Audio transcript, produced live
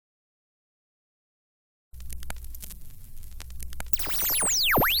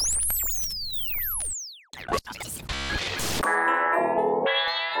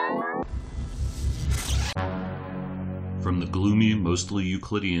gloomy, mostly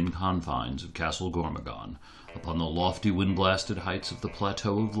Euclidean confines of Castle Gormagon, upon the lofty wind-blasted heights of the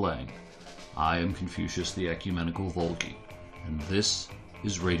Plateau of Leng, I am Confucius the Ecumenical Volgi, and this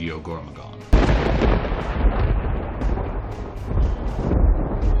is Radio Gormagon.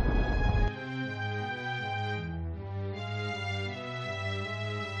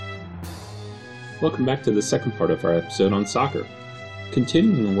 Welcome back to the second part of our episode on soccer.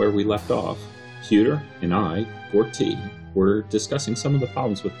 Continuing where we left off, Pewter and I, Gort T, were discussing some of the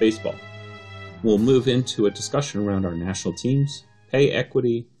problems with baseball. We'll move into a discussion around our national teams, pay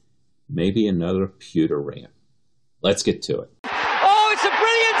equity, maybe another Pewter rant. Let's get to it. Oh, it's a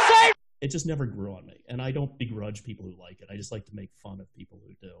brilliant save! It just never grew on me, and I don't begrudge people who like it. I just like to make fun of people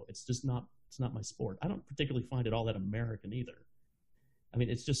who do. It's not my sport. I don't particularly find it all that American either. I mean,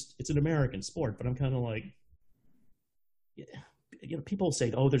 it's an American sport, but I'm kind of like, people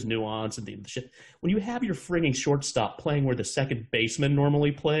say, oh, there's nuance and the shit. When you have your frigging shortstop playing where the second baseman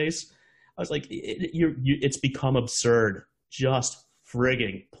normally plays, I was like, it's become absurd. Just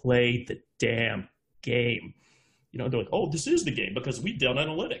frigging play the damn game. They're like, oh, this is the game because we've done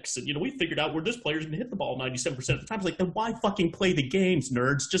analytics and, we figured out where this player's going to hit the ball 97% of the time. It's like, then why fucking play the games,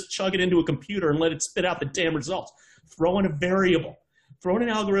 nerds? Just chug it into a computer and let it spit out the damn results. Throw in a variable. Throw in an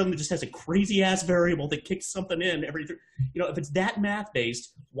algorithm that just has a crazy-ass variable that kicks something in every – if it's that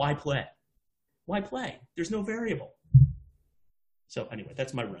math-based, why play? Why play? There's no variable. So anyway,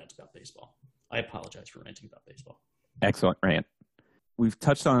 that's my rant about baseball. I apologize for ranting about baseball. Excellent rant. We've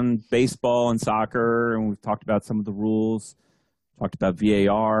touched on baseball and soccer, and we've talked about some of the rules, talked about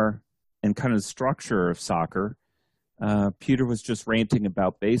VAR, and kind of the structure of soccer. Peter was just ranting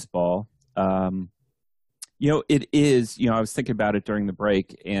about baseball. It is, I was thinking about it during the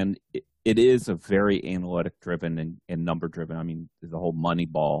break, and it is a very analytic-driven and number-driven. I mean, the whole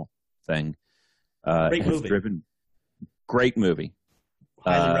Moneyball thing. Great movie. Great movie.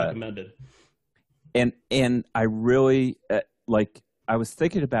 Highly recommended. And I really, I was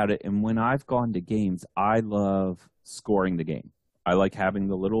thinking about it, and when I've gone to games, I love scoring the game. I like having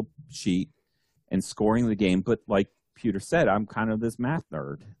the little sheet and scoring the game, but like Peter said, I'm kind of this math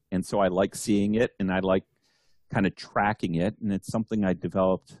nerd, and so I like seeing it, and I like kind of tracking it, and it's something I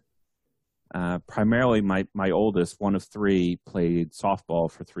developed primarily. My oldest, one of three, played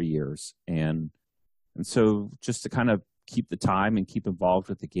softball for 3 years, and so just to kind of keep the time and keep involved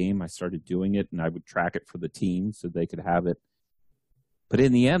with the game, I started doing it, and I would track it for the team so they could have it. But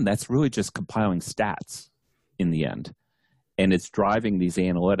in the end, that's really just compiling stats in the end, and it's driving these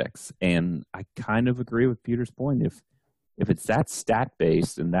analytics. And I kind of agree with Peter's point. If it's that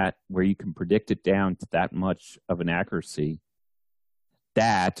stat-based and that where you can predict it down to that much of an accuracy,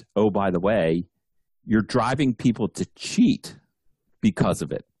 that, oh, by the way, you're driving people to cheat because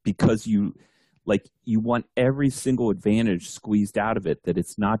of it, because you want every single advantage squeezed out of it, that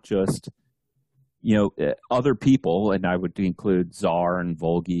it's not just, other people, and I would include Czar and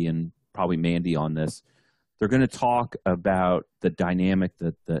Volgi and probably Mandy on this. They're going to talk about the dynamic,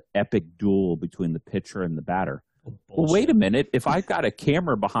 the epic duel between the pitcher and the batter. Well, wait a minute. If I've got a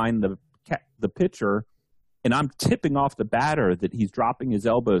camera behind the pitcher and I'm tipping off the batter that he's dropping his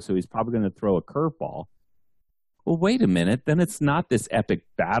elbow, so he's probably going to throw a curveball. Well, wait a minute. Then it's not this epic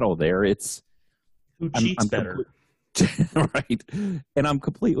battle there. It's who cheats better, right? And I'm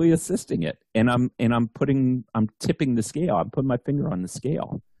completely assisting it, and I'm tipping the scale. I'm putting my finger on the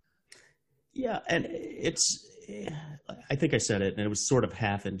scale. Yeah, and I think I said it, and it was sort of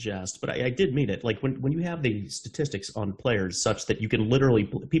half in jest, but I did mean it. Like when you have the statistics on players such that you can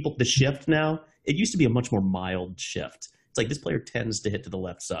literally the shift now, it used to be a much more mild shift. It's like this player tends to hit to the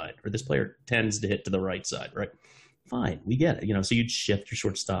left side, or this player tends to hit to the right side, right? Fine, we get it. So you'd shift your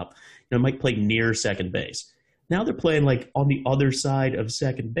shortstop. Might play near second base. Now they're playing like on the other side of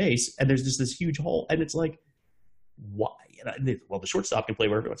second base, and there's just this huge hole, and it's like, why? Well, the shortstop can play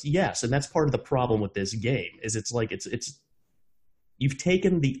wherever it wants. Yes, and that's part of the problem with this game. Is it's like it's you've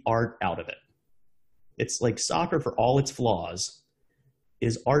taken the art out of it. It's like soccer, for all its flaws,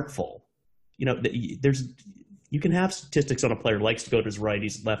 is artful. You can have statistics on a player likes to go to his right,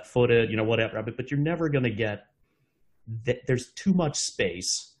 he's left-footed, whatever. But you're never going to get that. There's too much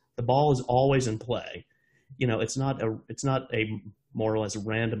space. The ball is always in play. It's not a more or less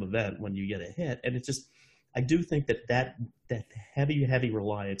random event when you get a hit, and it's just. I do think that heavy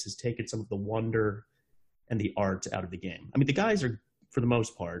reliance has taken some of the wonder and the art out of the game. I mean, the guys are, for the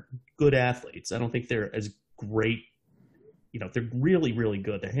most part, good athletes. I don't think they're as great. They're really, really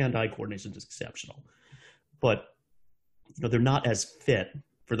good. Their hand-eye coordination is exceptional. But, they're not as fit,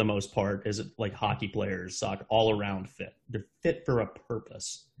 for the most part, as like hockey players, soccer, all-around fit. They're fit for a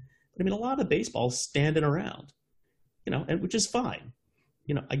purpose. But, a lot of baseball's standing around. and which is fine.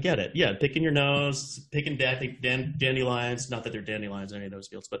 I get it. Yeah, picking your nose, picking dandelions. Not that they're dandelions in any of those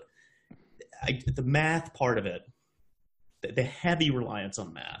fields, but the math part of it, the heavy reliance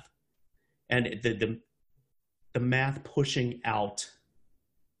on math, and the math pushing out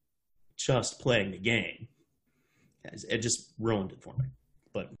just playing the game, it just ruined it for me.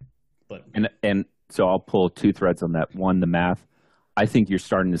 But and so I'll pull two threads on that. One, the math. I think you're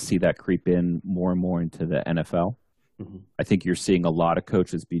starting to see that creep in more and more into the NFL. Mm-hmm. I think you're seeing a lot of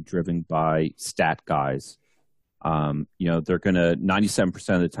coaches be driven by stat guys. They're going to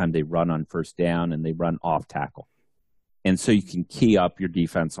 97% of the time they run on first down and they run off tackle. And so you can key up your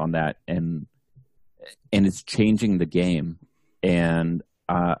defense on that, and it's changing the game. And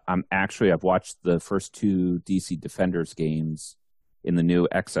I've watched the first two DC Defenders games in the new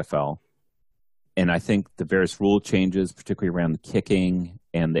XFL. And I think the various rule changes, particularly around the kicking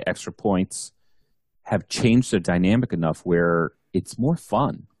and the extra points, have changed the dynamic enough where it's more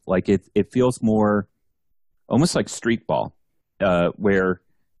fun. Like it feels more almost like street ball, where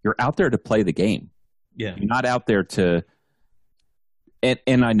you're out there to play the game. Yeah. You're not out there to,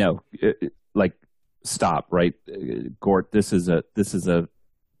 and I know, stop, right? Gort, this is a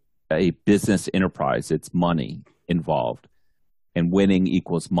business enterprise. It's money involved, and winning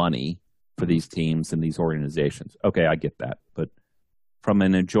equals money for these teams and these organizations. Okay, I get that. But from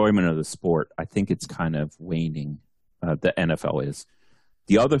an enjoyment of the sport, I think it's kind of waning. The NFL is.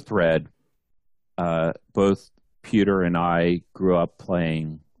 The other thread, both Peter and I grew up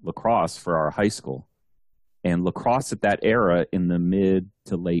playing lacrosse for our high school. And lacrosse at that era in the mid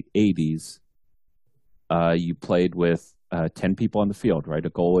to late 80s, you played with 10 people on the field, right?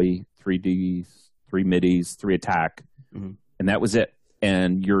 A goalie, 3 Ds, 3 middies, 3 attack, and that was it.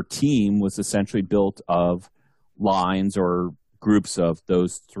 And your team was essentially built of lines or groups of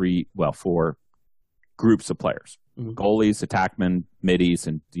those 4 groups of players. Goalies, attackmen, middies,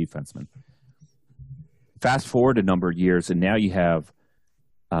 and defensemen. Fast forward a number of years, and now you have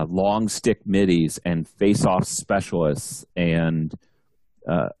long stick middies and face-off specialists and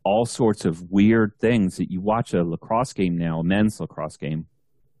all sorts of weird things that you watch a lacrosse game now, a men's lacrosse game.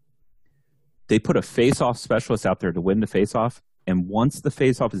 They put a face-off specialist out there to win the face-off, and once the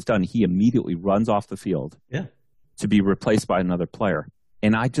face-off is done, he immediately runs off the field to be replaced by another player.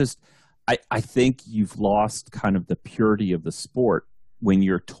 And I think you've lost kind of the purity of the sport when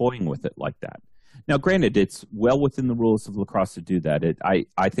you're toying with it like that. Now, granted, it's well within the rules of lacrosse to do that.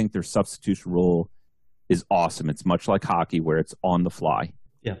 I think their substitution rule is awesome. It's much like hockey where it's on the fly,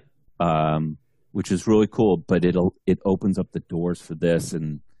 which is really cool. But it opens up the doors for this,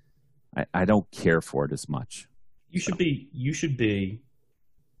 and I don't care for it as much. You should be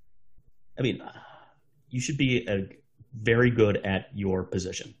very good at your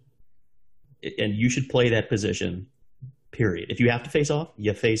position, and you should play that position. Period. If you have to face off,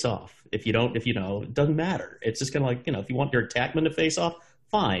 you face off. If you don't, it doesn't matter. It's just kind of like, if you want your attackman to face off,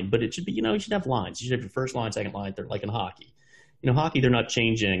 fine. But it should be, you should have lines. You should have your first line, second line. They're like in hockey. Hockey, they're not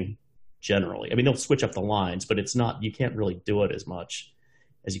changing generally. I mean, they'll switch up the lines, but it's not, you can't really do it as much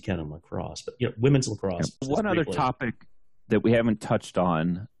as you can in lacrosse. But, women's lacrosse. One other topic that we haven't touched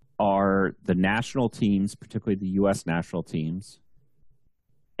on are the national teams, particularly the U.S. national teams.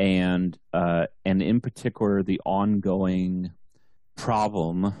 And in particular, the ongoing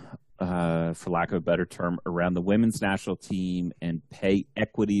problem, for lack of a better term, around the women's national team and pay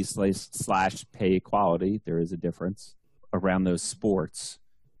equity / pay equality. There is a difference around those sports.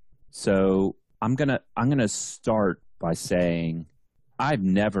 So I'm gonna start by saying I've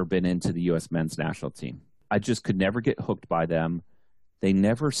never been into the U.S. men's national team. I just could never get hooked by them. They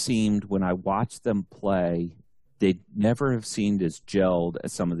never seemed, when I watched them play, they never have seemed as gelled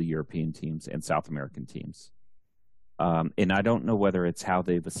as some of the European teams and South American teams. And I don't know whether it's how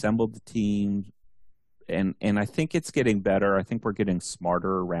they've assembled the team. And I think it's getting better. I think we're getting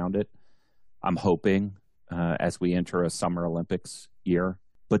smarter around it. I'm hoping as we enter a Summer Olympics year.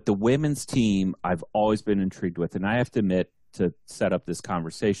 But the women's team I've always been intrigued with. And I have to admit, to set up this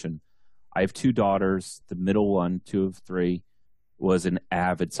conversation, I have 2 daughters. The middle one, 2 of 3, was an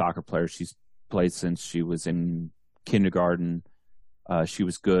avid soccer player. She's played since she was in kindergarten. She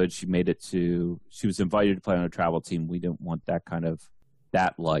was good. She was invited to play on a travel team. We didn't want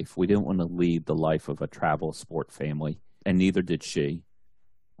that life. We didn't want to lead the life of a travel sport family, and neither did she.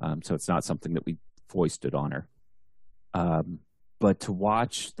 So it's not something that we foisted on her. But to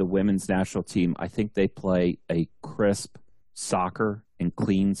watch the women's national team, I think they play a crisp soccer and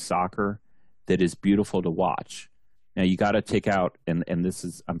clean soccer that is beautiful to watch. Now, you got to take out, and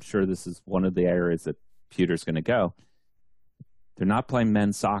I'm sure this is one of the areas that Peter's going to go. They're not playing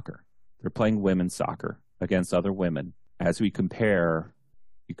men's soccer. They're playing women's soccer. against other women, as you compare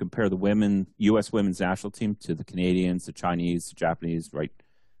the U.S. women's national team to the Canadians, the Chinese, the Japanese, right,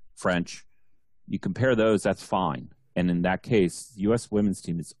 French. You compare those, that's fine. And in that case, the U.S. women's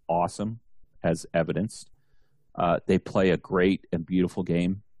team is awesome, as evidenced. They play a great and beautiful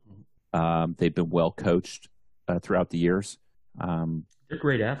game. They've been well coached throughout the years. They're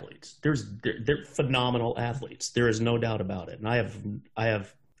great athletes. They're phenomenal athletes. There is no doubt about it. And I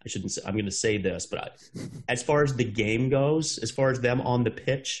shouldn't say, I'm going to say this, but as far as the game goes, as far as them on the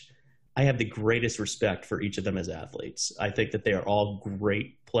pitch, I have the greatest respect for each of them as athletes. I think that they are all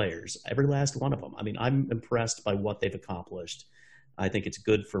great players, every last one of them. I mean, I'm impressed by what they've accomplished. I think it's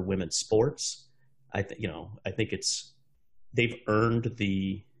good for women's sports. I think they've earned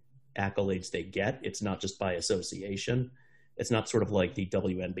the accolades they get. It's not just by association. It's not sort of like the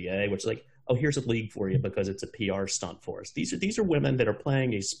WNBA, which is like, oh, here's a league for you because it's a PR stunt for us. These are women that are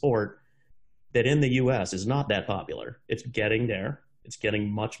playing a sport that in the U.S. is not that popular. It's getting there. It's getting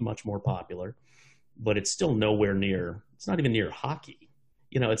much, much more popular, but it's still nowhere near. It's not even near hockey.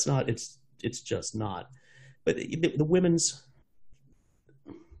 It's not. It's just not. But the women's,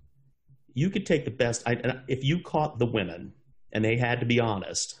 you could take the best. If you caught the women and they had to be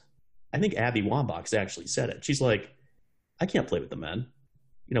honest, I think Abby Wambach actually said it. She's like, I can't play with the men.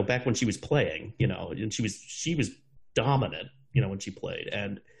 Back when she was playing, and she was dominant, when she played,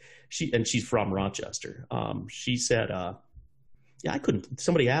 and she's from Rochester. She said, yeah, I couldn't.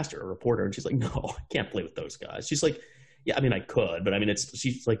 Somebody asked her, a reporter, and she's like, no, I can't play with those guys. She's like, yeah, I mean, I could, but I mean,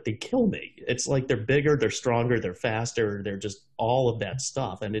 she's like, they kill me. It's like they're bigger, they're stronger, they're faster, they're just all of that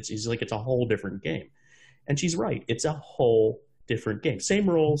stuff, and it's like it's a whole different game. And she's right. It's a whole different game. Same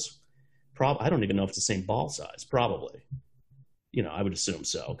rules. I don't even know if it's the same ball size. Probably. I would assume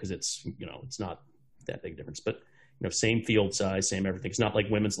so because it's not that big difference. But same field size, same everything. It's not like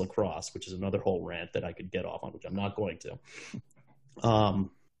women's lacrosse, which is another whole rant that I could get off on, which I'm not going to.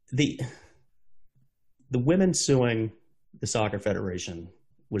 The women suing the soccer federation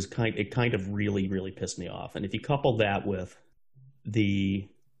was kind of really, really pissed me off. And if you couple that with the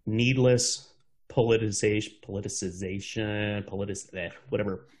needless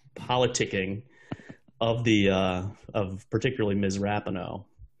politicking of particularly Ms. Rapinoe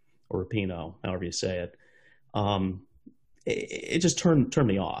or Rapinoe, however you say it, it just turned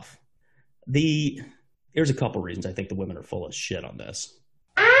me off. There's a couple reasons I think the women are full of shit on this.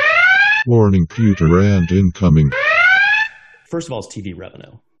 Warning, future and incoming. First of all, it's TV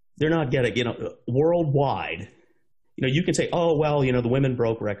revenue. They're not getting, worldwide. You can say, oh, well, the women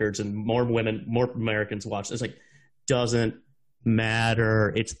broke records and more Americans watched. It's like, doesn't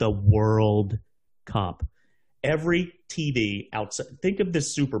matter. It's the World Cup. Every TV outside, think of the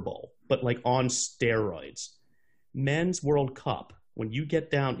Super Bowl, but like on steroids. Men's World Cup, when you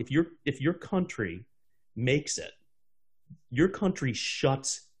get down, if your country makes it, your country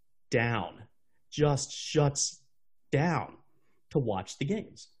shuts down, just shuts down to watch the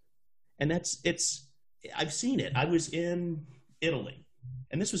games. And I've seen it. I was in Italy,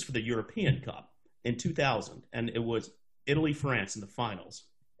 and this was for the European Cup in 2000, and it was Italy-France in the finals.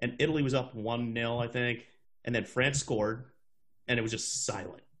 And Italy was up 1-0, I think, and then France scored, and it was just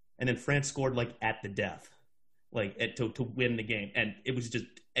silent. And then France scored like at the death, to win the game. And it was just,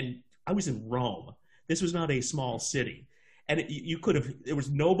 and I was in Rome. This was not a small city. And there was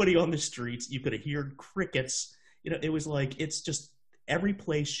nobody on the streets. You could have heard crickets. It was like, it's just, every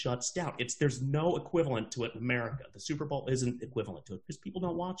place shuts down. There's no equivalent to it in America. The Super Bowl isn't equivalent to it because people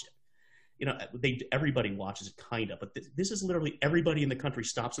don't watch it. Everybody watches it kind of, but this is literally everybody in the country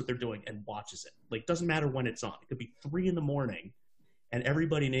stops what they're doing and watches it. Like, doesn't matter when it's on. It could be 3 a.m. and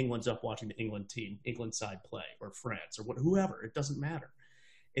everybody in England's up watching the England side play, or France, or whoever. It doesn't matter.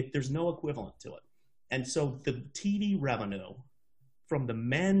 There's no equivalent to it. And so the TV revenue from the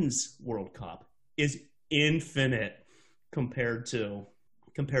men's World Cup is infinite compared to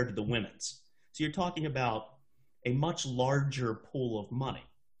the women's. So you're talking about a much larger pool of money.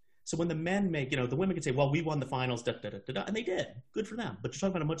 So when the men make, the women can say, well, we won the finals, and they did. Good for them. But you're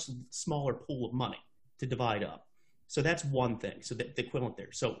talking about a much smaller pool of money to divide up. So that's one thing. So the equivalent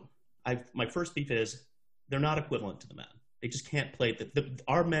there. So my first beef is they're not equivalent to the men. They just can't play.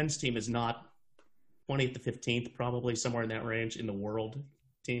 Our men's team is not 20th to 15th, probably somewhere in that range in the world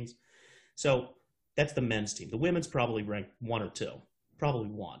teams. So that's the men's team. The women's probably ranked 1 or 2, probably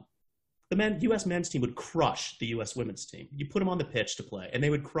 1. The U.S. men's team would crush the U.S. women's team. You put them on the pitch to play, and they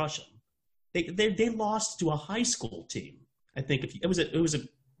would crush them. They lost to a high school team. I think it was a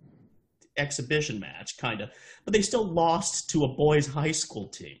exhibition match, kind of, but they still lost to a boys' high school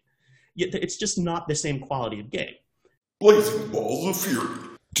team. It's just not the same quality of game. Blazing Balls of Fury.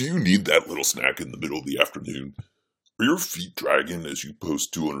 Do you need that little snack in the middle of the afternoon? Are your feet dragging as you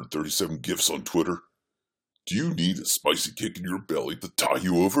post 237 GIFs on Twitter? Do you need a spicy kick in your belly to tie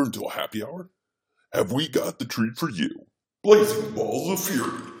you over until happy hour? Have we got the treat for you? Blazing Balls of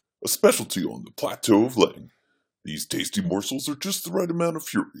Fury, a specialty on the Plateau of Lang. These tasty morsels are just the right amount of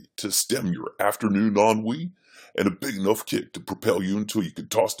fury to stem your afternoon ennui and a big enough kick to propel you until you can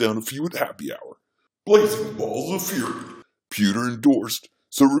toss down a few at happy hour. Blazing Balls of Fury, Pewter endorsed.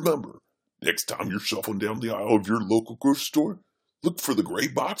 So remember, next time you're shuffling down the aisle of your local grocery store, look for the gray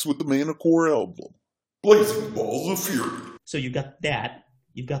box with the Manticore emblem. Blazing Balls of Fury. So you've got that.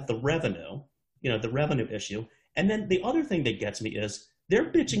 You've got the revenue, the revenue issue. And then the other thing that gets me is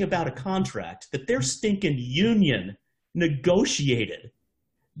they're bitching about a contract that their stinking union negotiated.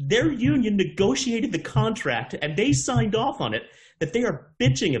 Their union negotiated the contract, and they signed off on it that they are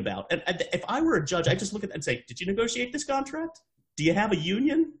bitching about. And if I were a judge, I'd just look at that and say, did you negotiate this contract? Do you have a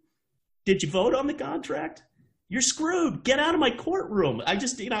union? Did you vote on the contract? You're screwed. Get out of my courtroom.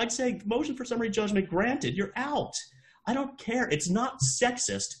 I'd say motion for summary judgment granted. You're out. I don't care. It's not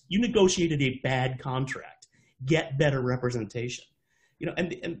sexist. You negotiated a bad contract. Get better representation.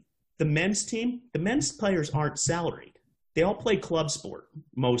 And the men's team, the men's players aren't salaried. They all play club sport,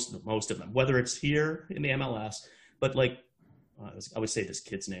 most of them, whether it's here in the MLS, but I would say this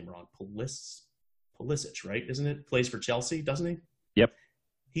kid's name wrong, Pulisic, right? Isn't it? Plays for Chelsea, doesn't he? Yep.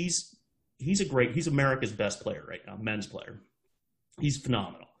 He's America's best player right now, men's player. He's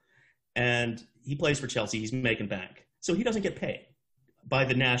phenomenal. And he plays for Chelsea. He's making bank. So he doesn't get paid by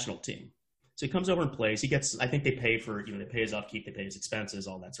the national team. So he comes over and plays. He gets, I think they pay for, they pay his upkeep, they pay his expenses,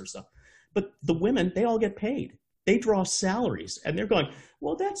 all that sort of stuff. But the women, they all get paid. They draw salaries. And they're going,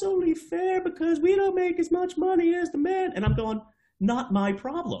 well, that's only fair because we don't make as much money as the men. And I'm going, not my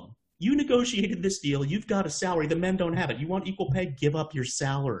problem. You negotiated this deal. You've got a salary. The men don't have it. You want equal pay? Give up your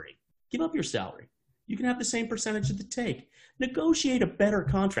salary. Give up your salary. You can have the same percentage of the take. Negotiate a better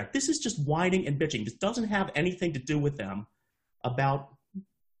contract. This is just whining and bitching. This doesn't have anything to do with them about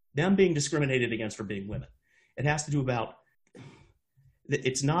them being discriminated against for being women. It has to do about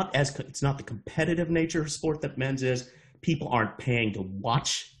it's not the competitive nature of sport that men's is. People aren't paying to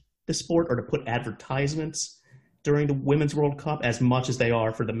watch the sport or to put advertisements during the Women's World Cup as much as they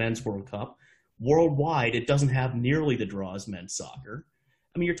are for the Men's World Cup. Worldwide, it doesn't have nearly the draw as men's soccer.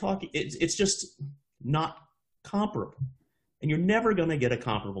 I mean, it's just not comparable. And you're never going to get a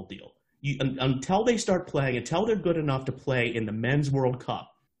comparable deal. Until they start playing, until they're good enough to play in the Men's World Cup,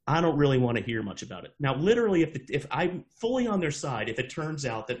 I don't really want to hear much about it. Now, literally, if I'm fully on their side, if it turns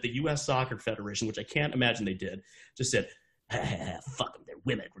out that the U.S. Soccer Federation, which I can't imagine they did, just said, fuck them, they're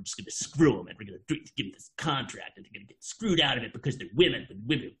women. We're just going to screw them, and we're going to give them this contract, and they're going to get screwed out of it because they're women, but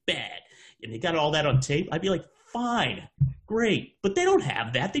women are bad. And they got all that on tape. I'd be like, fine, great. But they don't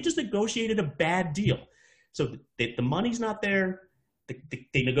have that. They just negotiated a bad deal. So the money's not there.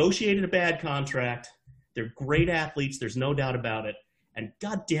 They negotiated a bad contract. They're great athletes. There's no doubt about it. And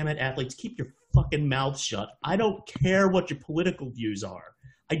God damn it, athletes, keep your fucking mouth shut. I don't care what your political views are.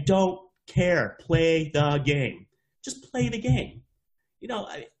 I don't care. Play the game. Just play the game.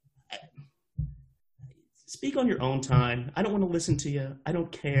 Speak on your own time. I don't want to listen to you. I don't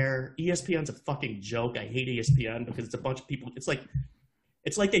care. ESPN's a fucking joke. I hate ESPN because it's a bunch of people. It's like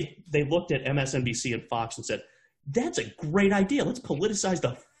they looked at MSNBC and Fox and said, that's a great idea. Let's politicize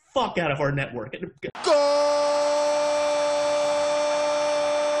the fuck out of our network.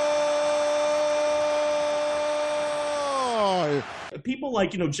 People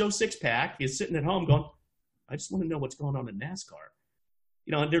like, Joe Sixpack is sitting at home going, I just want to know what's going on in NASCAR.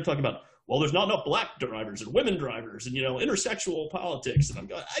 And they're talking about, well, there's not enough black drivers and women drivers and, intersexual politics. And I'm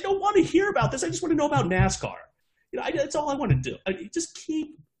going, I don't want to hear about this. I just want to know about NASCAR. That's all I want to do. Just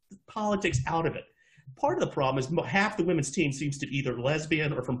keep politics out of it. Part of the problem is half the women's team seems to be either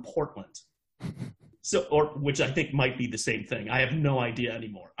lesbian or from Portland. Which I think might be the same thing. I have no idea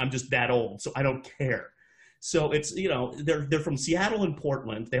anymore. I'm just that old, so I don't care. So it's, they're from Seattle and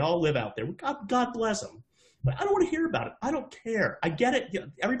Portland. They all live out there. God bless them. But I don't want to hear about it. I don't care. I get it.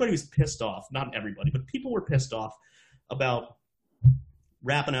 Everybody was pissed off. Not everybody, but people were pissed off about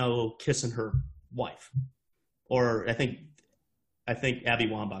Rapinoe kissing her wife. Or I think Abby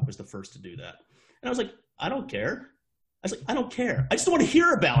Wambach was the first to do that. And I was like, I don't care. I was like, I don't care. I just don't want to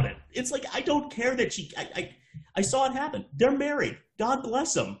hear about it. It's like, I don't care that I saw it happen. They're married. God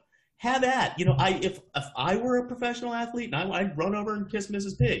bless them. Have at. If I were a professional athlete, I'd run over and kiss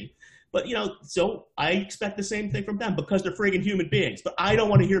Mrs. P. But, so I expect the same thing from them because they're friggin' human beings. But I don't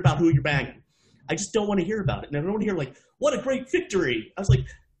want to hear about who you're banging. I just don't want to hear about it. And I don't want to hear, like, what a great victory. I was like,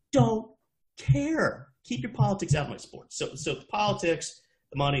 don't care. Keep your politics out of my sports. So the politics,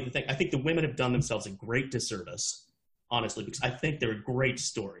 the money, the thing. I think the women have done themselves a great disservice, honestly, because I think they're a great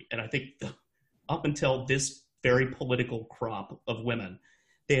story. And I think up until this very political crop of women,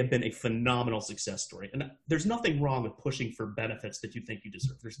 they have been a phenomenal success story. And there's nothing wrong with pushing for benefits that you think you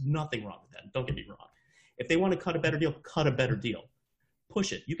deserve. There's nothing wrong with that. Don't get me wrong. If they want to cut a better deal, cut a better deal.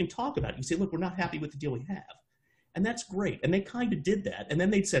 Push it. You can talk about it. You say, look, we're not happy with the deal we have. And that's great. And they kind of did that. And then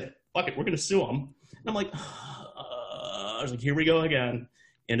they said, fuck it, we're going to sue them. And I'm like, I was like, here we go again,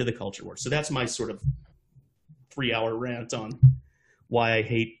 into the culture war. So that's my sort of 3-hour rant on why I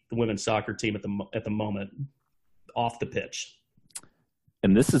hate the women's soccer team at the moment off the pitch.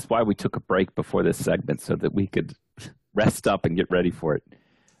 And this is why we took a break before this segment, so that we could rest up and get ready for it.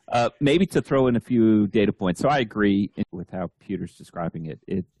 Maybe to throw in a few data points. So I agree with how Peter's describing it.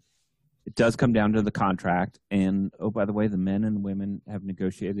 It does come down to the contract. And, oh, by the way, the men and women have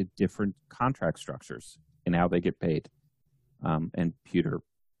negotiated different contract structures in how they get paid. And Peter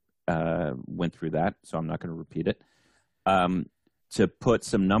went through that, so I'm not going to repeat it. To put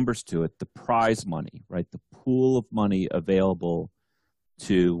some numbers to it, the prize money, right, the pool of money available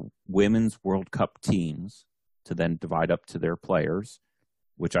to women's World Cup teams to then divide up to their players,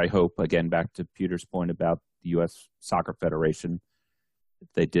 which I hope, again, back to Peter's point about the U.S. Soccer Federation,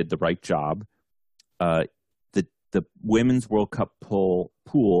 they did the right job. The Women's World Cup pool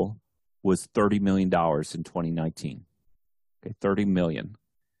was $30 million in 2019. Okay, $30 million.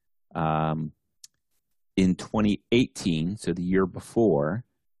 In 2018, so the year before,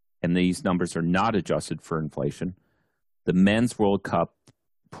 and these numbers are not adjusted for inflation, the Men's World Cup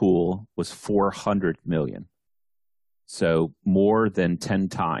pool was $400 million. So more than 10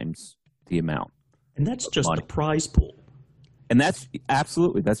 times the amount. And that's just the prize pool. And that's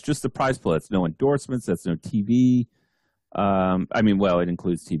just the prize pool. That's no endorsements. That's no TV. It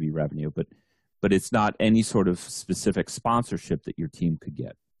includes TV revenue, but it's not any sort of specific sponsorship that your team could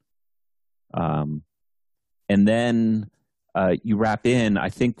get. And then you wrap in, I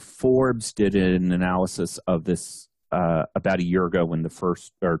think Forbes did an analysis of this about a year ago, when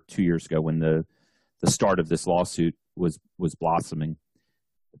 2 years ago, when the start of this lawsuit was blossoming.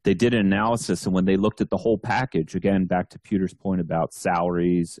 They did an analysis, and when they looked at the whole package, again, back to Peter's point about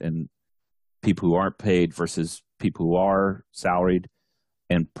salaries and people who aren't paid versus people who are salaried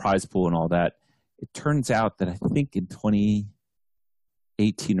and prize pool and all that, it turns out that I think in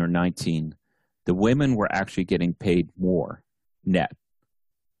 2018 or 19, the women were actually getting paid more net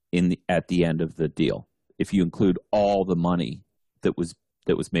at the end of the deal, if you include all the money that was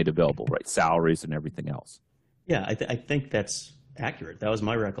made available, right? Salaries and everything else. Yeah, I think that's accurate. That was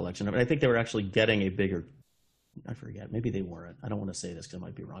my recollection of it. I think they were actually getting a bigger, I forget, maybe they weren't. I don't want to say this because I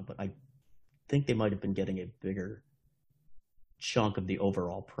might be wrong, but I think they might have been getting a bigger chunk of the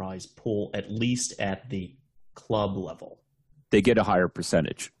overall prize pool, at least at the club level. They get a higher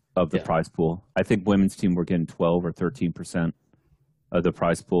percentage of the prize pool. I think women's team were getting 12 or 13% of the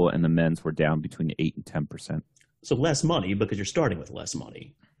prize pool, and the men's were down between 8 and 10%. So less money because you're starting with less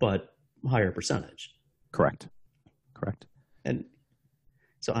money, but higher percentage. Correct. And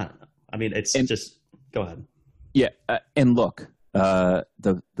so I don't know. I mean, just go ahead. Yeah, and look,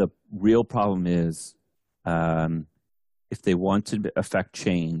 the real problem is if they want to affect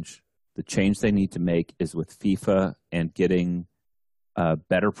change, the change they need to make is with FIFA and getting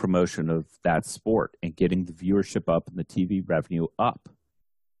better promotion of that sport and getting the viewership up and the TV revenue up,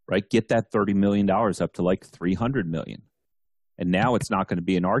 right? Get that $30 million up to like $300 million. And now it's not going to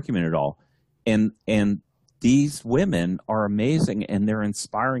be an argument at all. And these women are amazing, and they're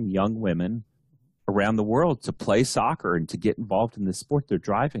inspiring young women around the world to play soccer and to get involved in this sport. They're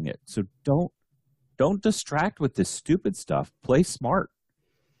driving it. So don't distract with this stupid stuff. Play smart,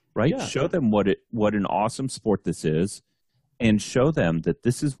 right? Yeah. Show them what an awesome sport this is, and show them that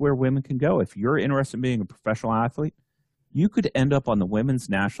this is where women can go. If you're interested in being a professional athlete, you could end up on the women's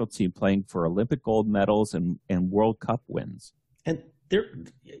national team playing for Olympic gold medals and World Cup wins. And there,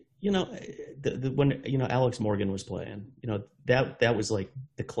 when Alex Morgan was playing, that was like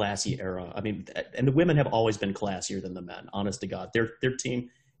the classy era. I mean, and the women have always been classier than the men. Honest to God, their team,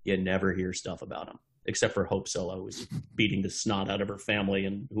 you never hear stuff about them except for Hope Solo, who was beating the snot out of her family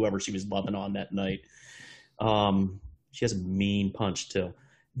and whoever she was loving on that night. She has a mean punch too.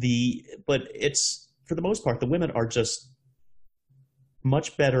 But it's, for the most part, the women are just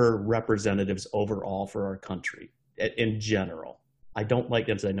much better representatives overall for our country in general. I don't like,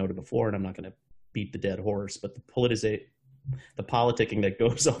 as I noted before, and I'm not going to beat the dead horse, but the politicking that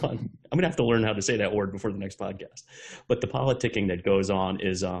goes on, I'm going to have to learn how to say that word before the next podcast, but the politicking that goes on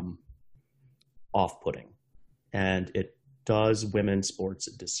is off-putting, and it does women's sports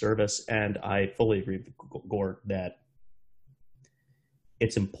a disservice. And I fully agree with Gort that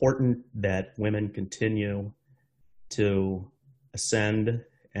it's important that women continue to ascend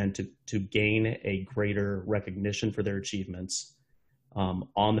and to gain a greater recognition for their achievements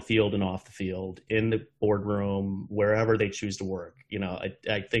on the field and off the field, in the boardroom, wherever they choose to work.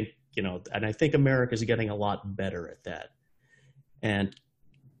 I think, and I think America's getting a lot better at that. And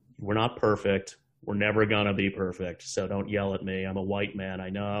we're not perfect. We're never going to be perfect. So don't yell at me. I'm a white man. I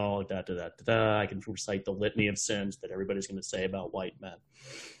know, I can recite the litany of sins that everybody's going to say about white men.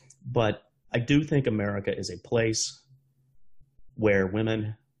 But I do think America is a place where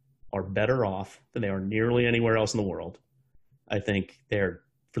women are better off than they are nearly anywhere else in the world. I think they're,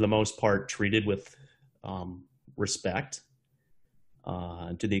 for the most part, treated with respect.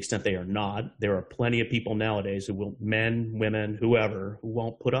 To the extent they are not, there are plenty of people nowadays who will, men, women, whoever, who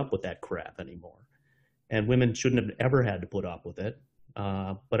won't put up with that crap anymore. And women shouldn't have ever had to put up with it.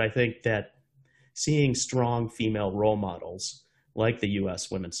 But I think that seeing strong female role models like the U.S.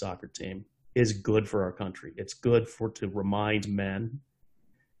 women's soccer team is good for our country. It's good to remind men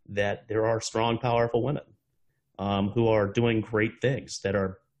that there are strong, powerful women who are doing great things, that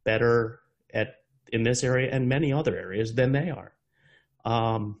are better in this area and many other areas than they are.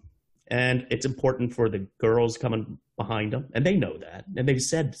 And it's important for the girls coming behind them, and they know that, and they've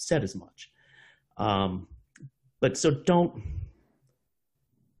said as much. But so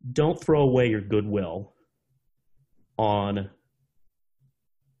don't throw away your goodwill on,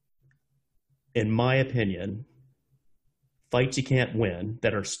 in my opinion, fights you can't win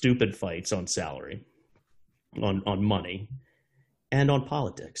that are stupid fights on salary, on money, and on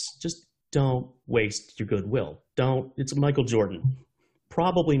politics. Just don't waste your goodwill. It's Michael Jordan,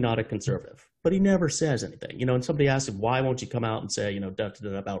 probably not a conservative, but he never says anything. And somebody asked him, why won't you come out and say,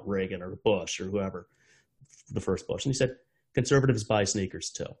 about Reagan or Bush or whoever, the first Bush? And he said, conservatives buy sneakers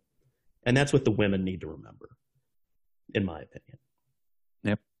too. And that's what the women need to remember, in my opinion.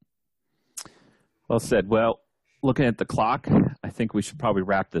 Yep. Well said. Well, looking at the clock, I think we should probably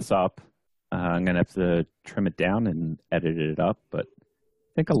wrap this up. I'm going to have to trim it down and edit it up, but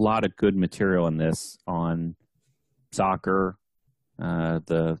I think a lot of good material in this on soccer,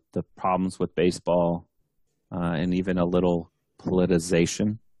 the problems with baseball, and even a little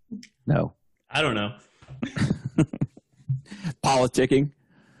politicization. No. I don't know. Politicking.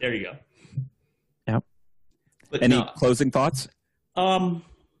 There you go. Yep. But Any closing thoughts?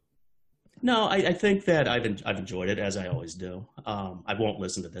 No, I think that I've enjoyed it, as I always do. I won't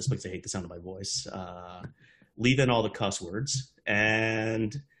listen to this because I hate the sound of my voice. Leave in all the cuss words.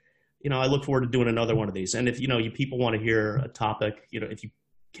 And, I look forward to doing another one of these. And if, you people want to hear a topic, if you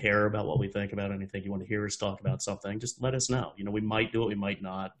care about what we think about anything, you want to hear us talk about something, just let us know. We might do it, we might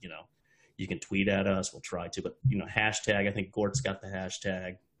not. You can tweet at us. We'll try to. But, hashtag, I think Gort's got the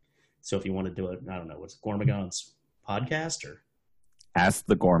hashtag. So if you want to do it, I don't know, what's it, Gormagon's podcast or? Ask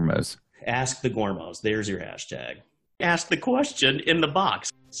the Gormos. Ask the Gormos. There's your hashtag. Ask the question in the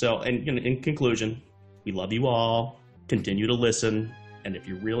box. So, and in conclusion, we love you all. Continue to listen. And if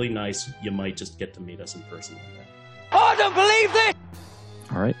you're really nice, you might just get to meet us in person one day. Oh, I don't believe this!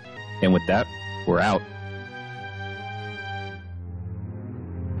 All right. And with that, we're out.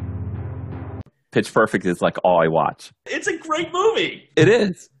 Pitch Perfect is like all I watch. It's a great movie. It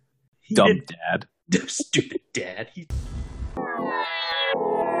is. Dumb dad. Stupid dad.